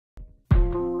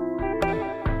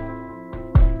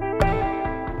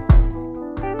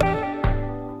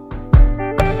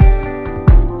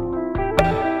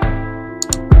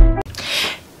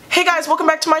welcome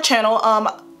back to my channel.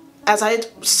 As I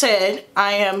said,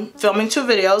 I am filming 2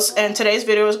 videos, and today's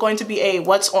video is going to be a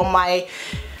what's on my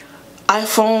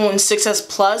iPhone 6s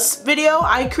Plus video.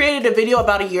 I created a video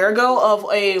about a year ago of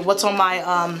a what's on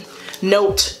my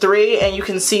Note 3, and you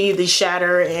can see the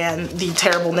shatter and the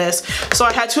terribleness. So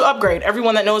I had to upgrade.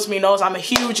 Everyone that knows me knows I'm a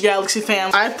huge Galaxy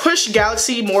fan. I push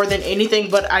Galaxy more than anything,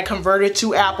 but I converted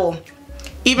to Apple.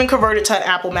 Even converted to an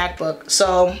Apple MacBook.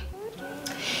 So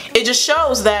it just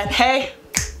shows that, hey,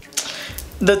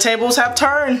 the tables have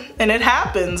turned and it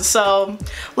happens. So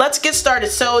let's get started.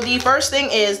 So the first thing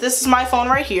is, this is my phone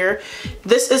right here.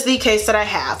 This is the case that I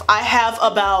have. I have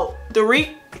about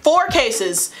 5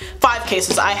 cases.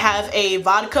 I have a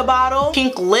vodka bottle,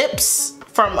 pink lips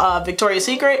from Victoria's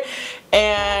Secret,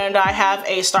 and I have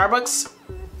a Starbucks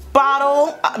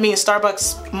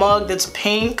Starbucks mug that's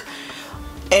pink,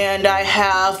 and I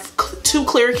have 2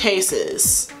 clear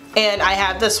cases. And I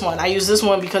have this one. I use this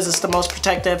one because it's the most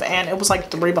protective, and it was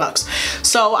like $3.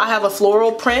 So I have a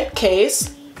floral print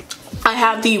case. I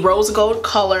have the rose gold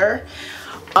color,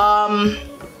 and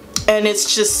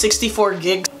it's just 64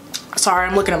 gigs. Sorry,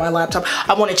 I'm looking at my laptop.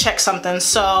 I want to check something,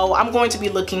 so I'm going to be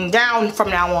looking down from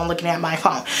now on, looking at my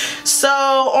phone. So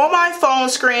on my phone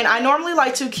screen, I normally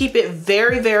like to keep it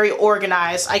very, very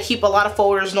organized. I keep a lot of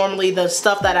folders, normally the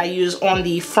stuff that I use on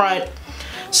the front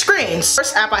screens.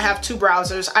 First app, I have 2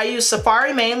 browsers. I use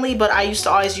Safari mainly, but I used to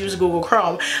always use Google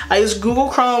Chrome. I use Google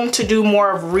Chrome to do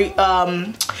more of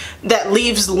that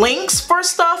leaves links for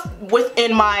stuff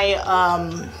within my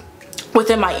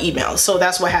email. So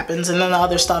that's what happens, and then the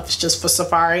other stuff is just for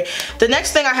Safari. The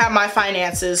next thing, I have my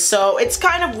finances. So it's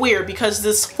kind of weird because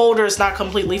this folder is not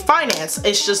completely finance.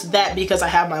 It's just that because I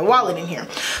have my wallet in here.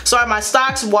 So I have my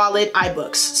stocks, wallet,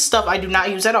 iBooks, stuff I do not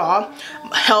use at all,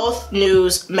 health,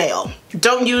 news, mail.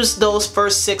 Don't use those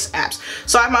first 6 apps.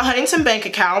 So I have my Huntington bank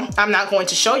account. I'm not going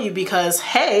to show you because,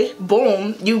 hey,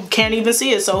 boom, you can't even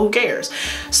see it, so who cares?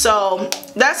 So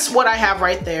that's what I have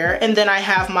right there. And then I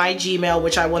have my Gmail,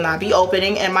 which I will not be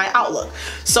opening, and my Outlook.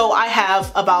 So I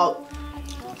have about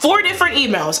 4 different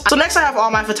emails. So next, I have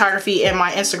all my photography and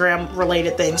my Instagram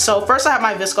related things. So first, I have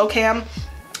my Vsco Cam.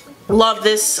 Love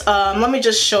this. Let me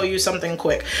just show you something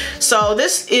quick. So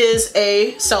this is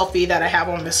a selfie that I have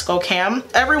on Vsco Cam.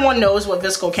 Everyone knows what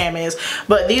Vsco Cam is,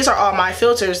 but these are all my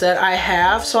filters that I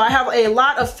have. So I have a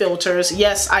lot of filters.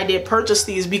 Yes, I did purchase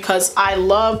these because I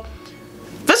love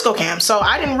Vsco Cam. So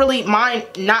I didn't really mind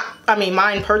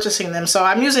purchasing them. So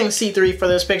I'm using C3 for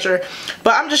this picture,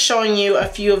 but I'm just showing you a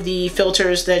few of the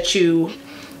filters that you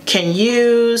can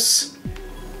use.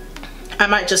 I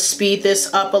might just speed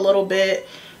this up a little bit,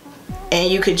 and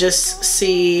you could just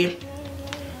see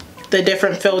the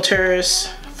different filters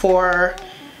for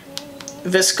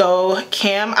Vsco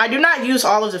Cam. I do not use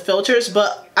all of the filters,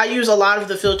 but I use a lot of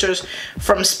the filters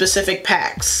from specific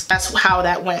packs. That's how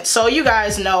that went. So you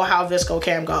guys know how Vsco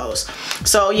Cam goes.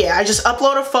 So yeah, I just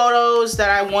uploaded photos that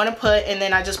I want to put, and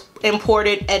then I just import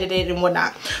it, edit it, and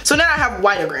whatnot. So now I have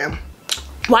Whiteogram.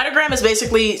 Whiteogram is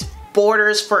basically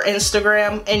borders for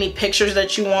Instagram, any pictures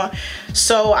that you want.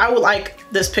 So I would like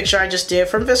this picture I just did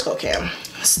from Vsco Cam.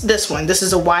 This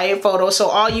is a wide photo. So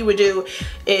all you would do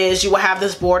is you will have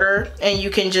this border, and you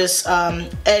can just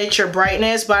edit your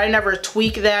brightness, but I never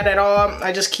tweak that at all.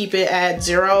 I just keep it at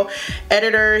 0.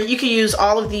 Editor, you can use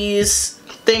all of these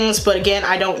things, but again,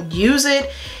 I don't use it.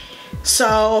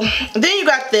 So then you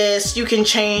got this. You can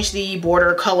change the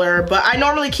border color, but I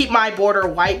normally keep my border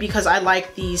white because I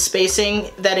like the spacing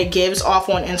that it gives off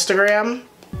on Instagram.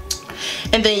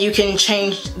 And then you can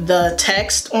change the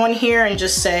text on here and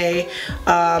just say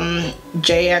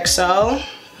JXO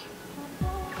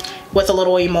with a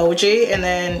little emoji, and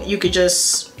then you could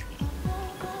just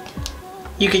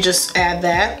add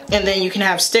that, and then you can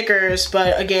have stickers,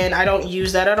 but again, I don't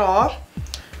use that at all.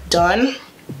 Done.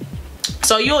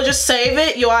 So you'll just save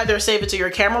it. You'll either save it to your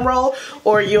camera roll,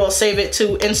 or you'll save it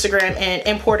to Instagram and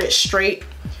import it straight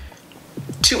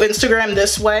to Instagram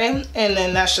this way, and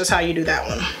then that's just how you do that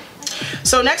one.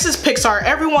 So next is Pixar.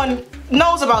 Everyone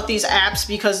knows about these apps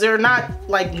because they're not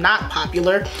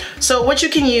popular. So what you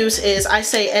can use is, I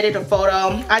say edit a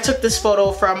photo. I took this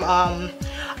photo from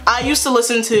I used to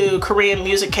listen to Korean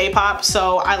music, K-pop,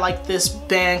 so I like this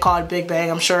band called Big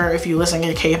Bang. I'm sure if you listen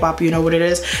to K-pop, you know what it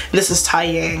is. This is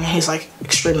Taeyang. He's like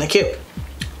extremely cute.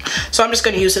 So I'm just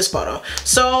going to use his photo.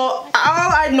 So all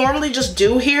I normally just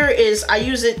do here is I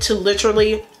use it to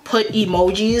literally put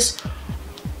emojis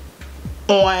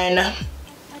on,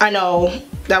 I know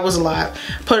that was a lot,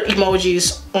 put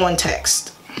emojis on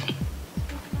text.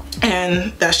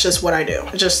 And that's just what I do.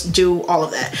 I just do all of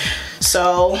that.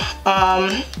 So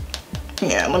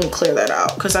yeah, let me clear that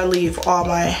out because I leave all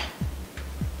my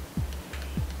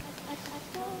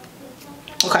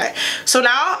Okay, so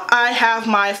now I have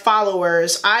my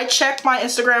followers. I check my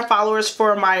Instagram followers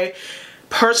for my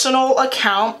personal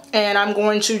account, and I'm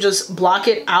going to just block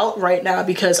it out right now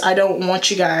because I don't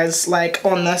want you guys like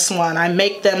on this one. I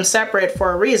make them separate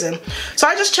for a reason. So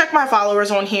I just check my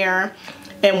followers on here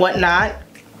and whatnot.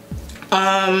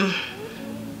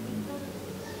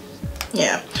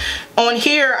 Yeah, on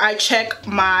here I check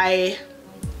my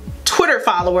Twitter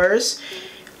followers.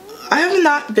 I have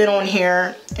not been on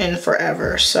here in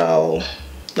forever, so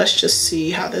let's just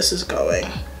see how this is going.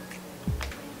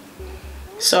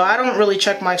 So I don't really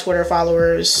check my Twitter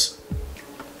followers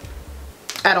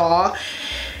at all.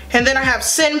 And then I have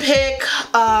SendPic.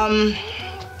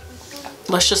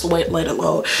 Let's just let it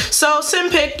load. So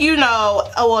SendPic, you know,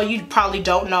 well, you probably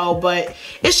don't know, but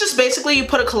it's just basically you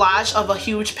put a collage of a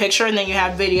huge picture and then you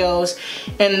have videos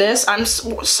in this. I'm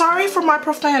sorry for my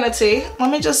profanity.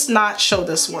 Let me just not show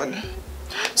this one.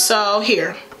 So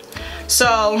here.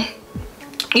 So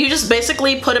you just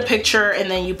basically put a picture and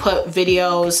then you put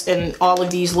videos in all of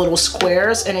these little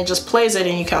squares and it just plays it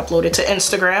and you can upload it to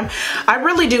Instagram. I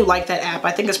really do like that app.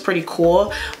 I think it's pretty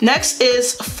cool. Next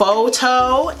is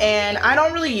Photo, and I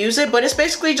don't really use it, but it's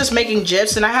basically just making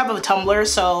GIFs, and I have a Tumblr,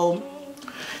 so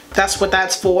that's what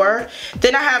that's for.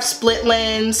 Then I have Split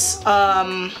Lens.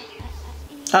 Oh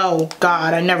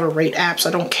God, I never rate apps.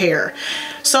 I don't care.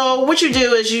 So what you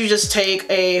do is you just take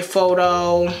a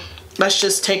photo. Let's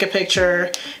just take a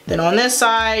picture. Then on this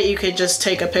side, you could just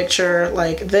take a picture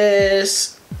like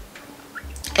this.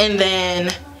 And then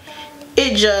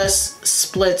it just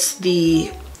splits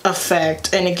the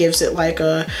effect and it gives it like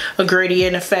a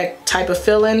gradient effect type of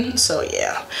feeling. So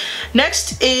yeah.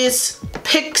 Next is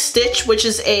PicStitch, which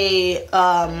is a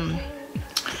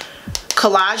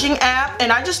collaging app,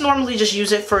 and I just normally just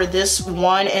use it for this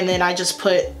one, and then I just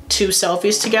put two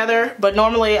selfies together, but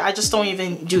normally I just don't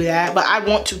even do that. But I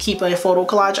want to keep a photo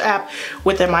collage app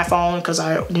within my phone because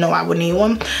I know I would need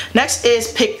one. Next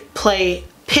is Pick Play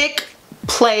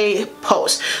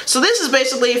Post. So this is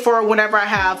basically for whenever I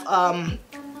have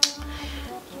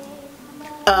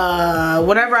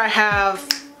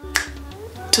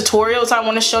tutorials I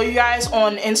want to show you guys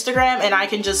on Instagram, and I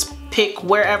can just pick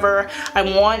wherever I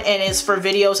want, and it's for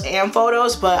videos and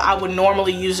photos, but I would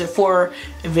normally use it for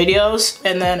videos,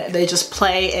 and then they just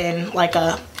play in like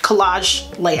a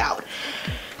collage layout.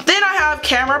 Then I have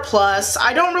Camera Plus.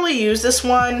 I don't really use this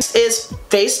one. Is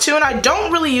Facetune. I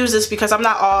don't really use this because I'm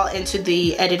not all into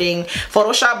the editing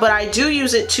Photoshop, but I do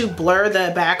use it to blur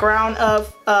the background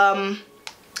of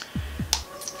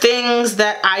things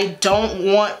that I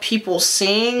don't want people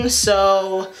seeing.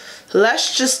 So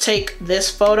let's just take this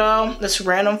photo, this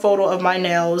random photo of my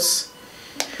nails.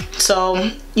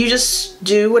 So you just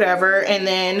do whatever, and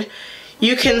then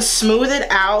you can smooth it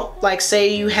out. Like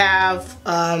say you have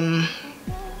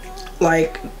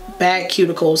like bad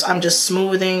cuticles, I'm just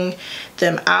smoothing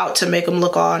them out to make them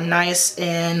look all nice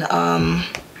and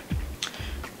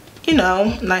you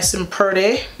know, nice and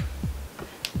pretty.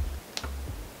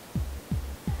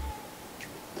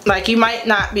 Like you might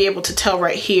not be able to tell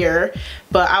right here,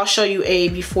 but I'll show you a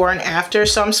before and after.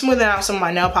 So I'm smoothing out some of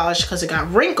my nail polish because it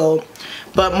got wrinkled,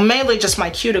 but mainly just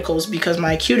my cuticles because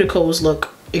my cuticles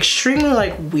look extremely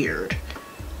like weird.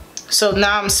 So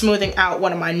now I'm smoothing out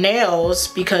one of my nails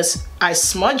because I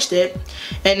smudged it,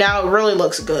 and now it really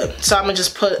looks good. So I'm gonna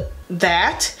just put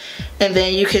that, and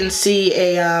then you can see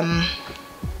a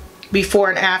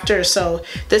before and after. So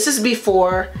this is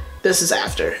before, this is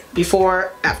after,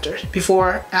 before, after,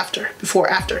 before, after, before,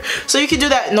 after. So you can do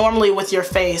that normally with your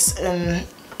face, and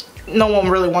no one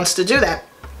really wants to do that.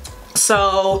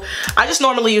 So I just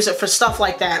normally use it for stuff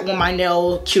like that when my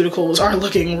nail cuticles are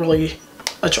looking really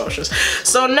atrocious.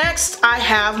 So next I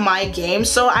have my game.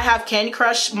 So I have Candy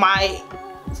Crush, my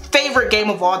favorite game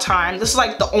of all time. This is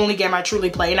like the only game I truly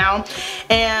play now,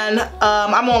 and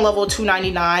I'm on level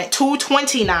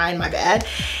 229, my bad.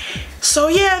 So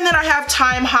yeah, and then I have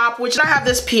Time Hop, which I have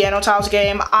this piano tiles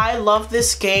game. I love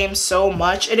this game so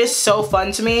much. It is so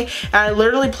fun to me, and I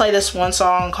literally play this one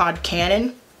song called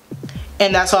Cannon,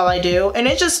 and that's all I do. And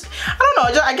it just, I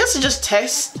don't know, I guess it just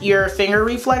tests your finger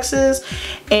reflexes,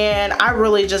 and I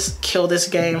really just kill this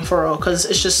game for real because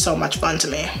it's just so much fun to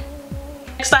me.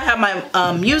 Next I have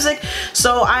my music.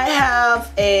 So I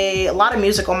have a lot of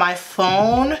music on my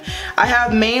phone. I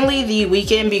have mainly The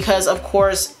Weeknd because of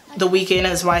course The Weeknd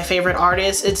is my favorite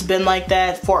artist. It's been like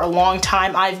that for a long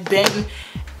time. I've been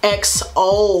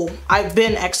XO. I've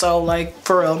been XO, like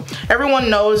for real. Everyone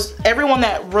knows, everyone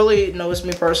that really knows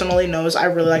me personally knows I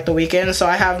really like The Weeknd. So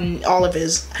I have all of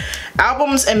his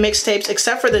albums and mixtapes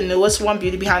except for the newest one,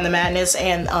 Beauty Behind the Madness,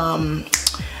 and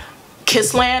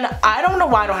Kissland. I don't know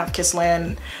why I don't have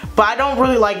Kissland, but I don't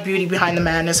really like Beauty Behind the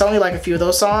Madness. I only like a few of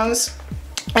those songs.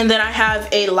 And then I have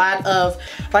a lot of,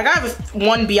 like, I have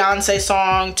one Beyonce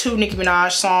song, 2 Nicki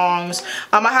Minaj songs.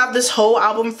 I have this whole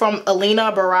album from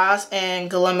Alina Baraz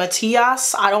and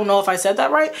Galimatias. I don't know if I said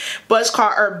that right, but it's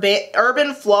called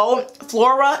Urban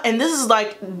Flora. And this is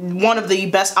like one of the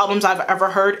best albums I've ever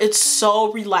heard. It's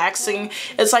so relaxing.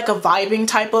 It's like a vibing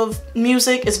type of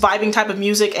music. It's vibing type of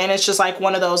music, and it's just like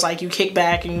one of those, like, you kick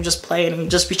back and you just play it and you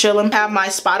just be chilling. I have my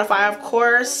Spotify, of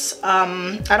course.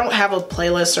 I don't have a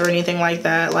playlist or anything like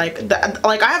that. Like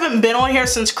I haven't been on here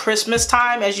since Christmas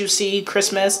time. As you see,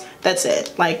 Christmas, that's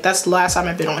it. Like, that's the last time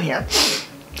I've been on here.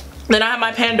 Then I have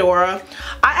my Pandora.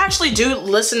 I actually do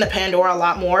listen to Pandora a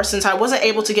lot more since I wasn't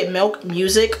able to get Milk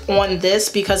Music on this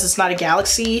because it's not a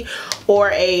Galaxy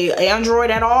or a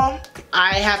Android at all.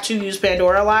 I have to use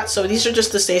Pandora a lot, so these are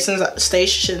just the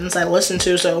stations I listen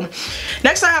to. So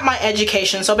next I have my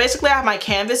education. So basically I have my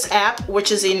Canvas app,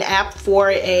 which is an app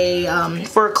for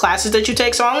for classes that you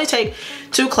take. So I only take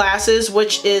 2 classes,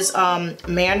 which is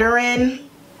Mandarin,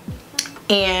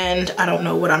 and I don't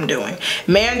know what I'm doing.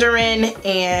 Mandarin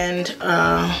and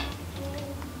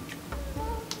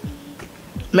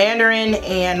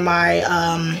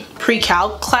my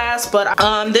pre-calc class. But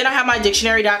then I have my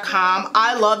dictionary.com.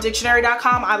 I love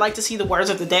dictionary.com. I like to see the words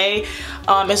of the day.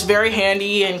 It's very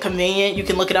handy and convenient. You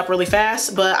can look it up really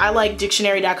fast, but I like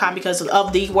dictionary.com because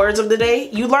of the words of the day.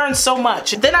 You learn so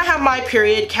much. Then I have my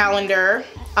period calendar.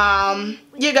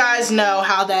 You guys know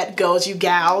how that goes, you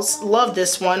gals. Love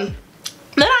this one.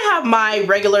 Then I have my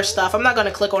regular stuff. I'm not going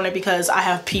to click on it because I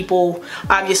have people,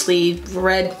 obviously,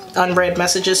 unread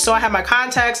messages. So I have my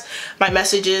contacts, my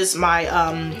messages, my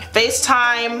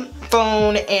FaceTime,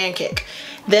 phone, and Kik.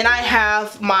 Then I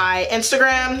have my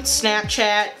Instagram,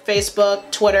 Snapchat,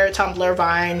 Facebook, Twitter, Tumblr,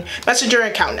 Vine, Messenger,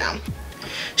 and Countdown.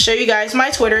 Show you guys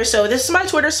my Twitter. So this is my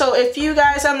Twitter. So if you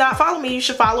guys have not followed me, you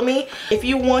should follow me. If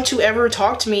you want to ever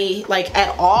talk to me, like,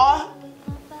 at all,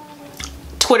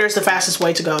 Twitter is the fastest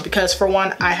way to go because, for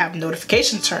one, I have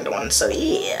notifications turned on, so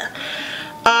yeah.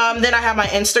 Then I have my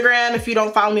Instagram. If you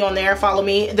don't follow me on there, follow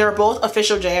me. They're both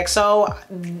official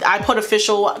JXO. I put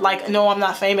official, like, no, I'm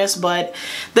not famous, but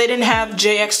they didn't have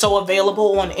JXO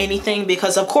available on anything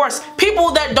because, of course,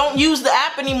 people that don't use the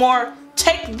app anymore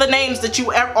take the names that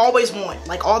you always want,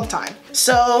 like, all the time.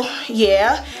 So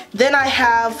yeah. Then I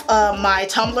have my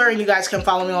Tumblr, and you guys can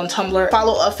follow me on Tumblr.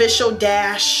 Follow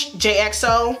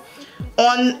official-JXO.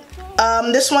 On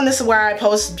this one, this is where I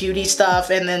post beauty stuff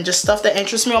and then just stuff that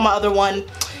interests me. On my other one,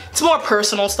 it's more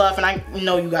personal stuff, and I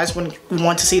know you guys wouldn't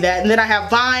want to see that. And then I have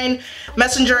Vine,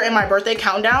 Messenger, and my birthday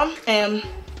countdown. And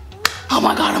oh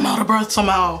my god, I'm out of breath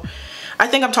somehow. I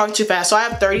think I'm talking too fast. So I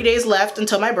have 30 days left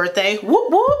until my birthday.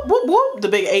 Whoop, whoop, whoop, whoop. The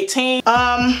big 18.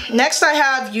 Next I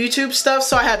have YouTube stuff.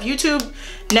 So I have YouTube,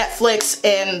 Netflix,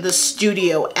 and the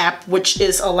Studio app, which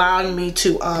is allowing me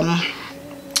to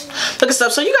look at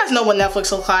stuff. So you guys know what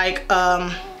Netflix looks like.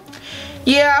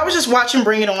 Yeah, I was just watching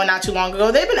Bring It On not too long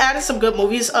ago. They've been adding some good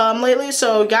movies lately.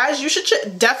 So guys, you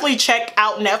should definitely check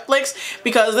out Netflix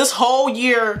because this whole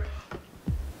year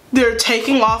they're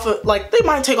taking off, like, they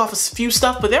might take off a few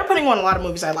stuff, but they're putting on a lot of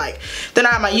movies I like. Then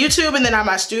I have my YouTube, and then I have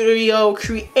my Studio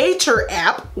Creator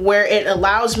app where it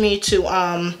allows me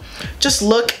to just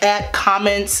look at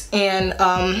comments and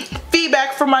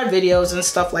feedback from my videos and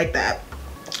stuff like that.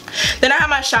 Then I have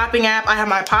my shopping app. I have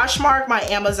my Poshmark, my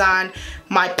Amazon,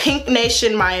 my Pink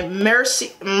Nation, my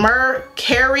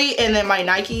Mercari, and then my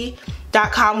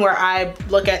Nike.com where I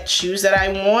look at shoes that I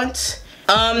want.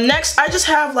 Next, I just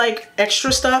have, like,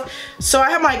 extra stuff. So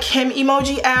I have my Kim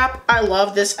emoji app. I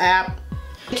love this app.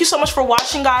 Thank you so much for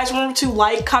watching, guys. Remember to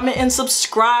like, comment, and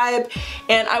subscribe.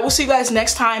 And I will see you guys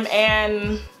next time.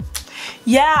 And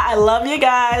yeah, I love you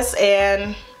guys.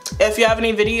 And if you have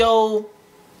any video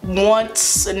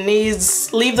wants and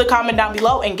needs, leave the comment down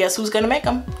below, and guess who's gonna make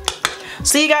them.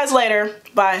 See you guys later.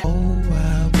 Bye.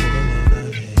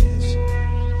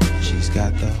 She's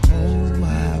got the whole